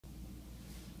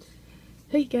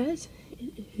Hey guys,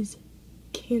 it is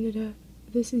Canada.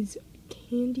 This is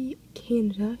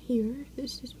CandyCanada here.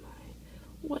 This is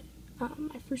my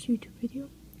first YouTube video,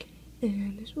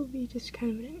 and this will be just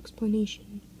kind of an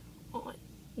explanation on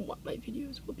what my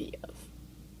videos will be of.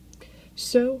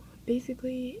 So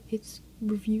basically, it's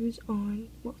reviews on,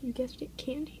 well, you guessed it,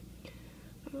 candy.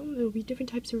 There will be different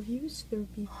types of reviews. There will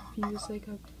be reviews like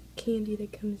a candy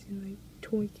that comes in like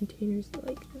toy containers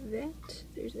like that.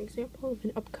 There's an example of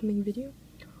an upcoming video.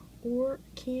 Or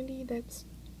candy that's,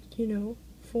 you know,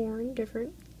 foreign,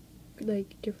 different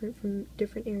from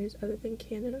different areas other than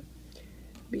Canada.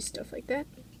 It'll be stuff like that.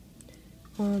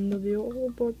 There'll be a whole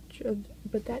bunch of,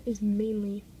 but that is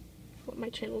mainly what my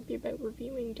channel will be about,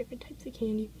 reviewing different types of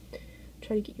candy.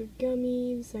 Try to get your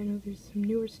gummies. I know there's some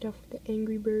newer stuff with the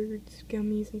Angry Birds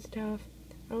gummies and stuff.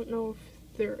 I don't know if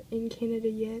they're in Canada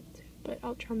yet, but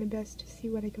I'll try my best to see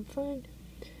what I can find.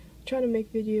 I'll try to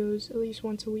make videos at least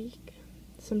once a week.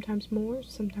 Sometimes more,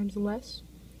 sometimes less.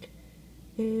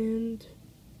 And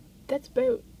that's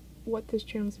about what this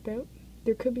channel is about.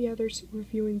 There could be others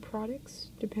reviewing products,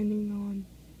 depending on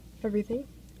everything.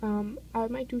 I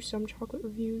might do some chocolate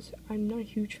reviews. I'm not a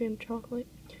huge fan of chocolate.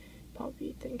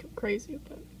 Probably think I'm crazy,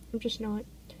 but I'm just not.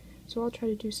 So I'll try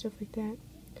to do stuff like that.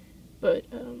 But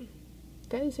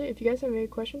that is it. If you guys have any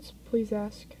questions, please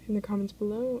ask in the comments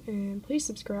below, and please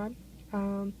subscribe.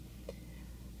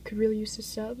 Could really use the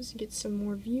subs, get some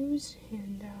more views,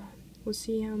 and we'll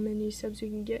see how many subs we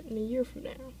can get in a year from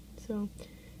now. So,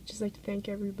 just like to thank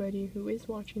everybody who is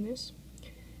watching this,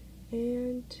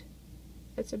 and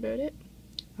that's about it.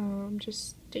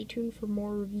 Just stay tuned for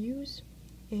more reviews,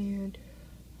 and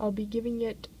I'll be giving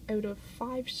it out of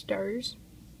 5 stars.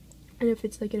 And if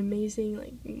it's like an amazing,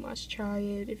 like, you must try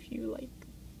it, if you like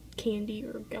candy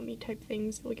or gummy type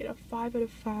things, you'll get a 5 out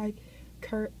of 5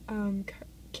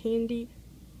 CandyCanada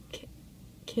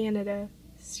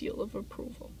seal of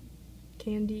approval.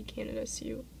 CandyCanada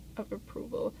seal of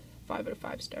approval. 5 out of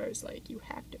 5 stars. Like, you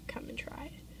have to come and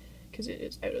try it, because it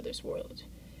is out of this world.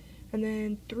 And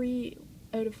then 3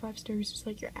 out of 5 stars is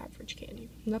like your average candy.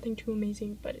 Nothing too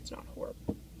amazing, but it's not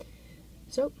horrible.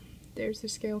 So, there's the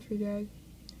scale for you guys.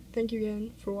 Thank you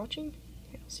again for watching.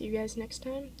 I'll see you guys next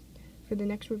time for the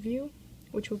next review,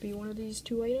 which will be one of these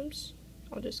 2 items.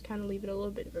 I'll just kind of leave it a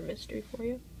little bit of a mystery for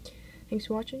you. Thanks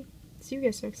for watching. See you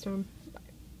guys next time.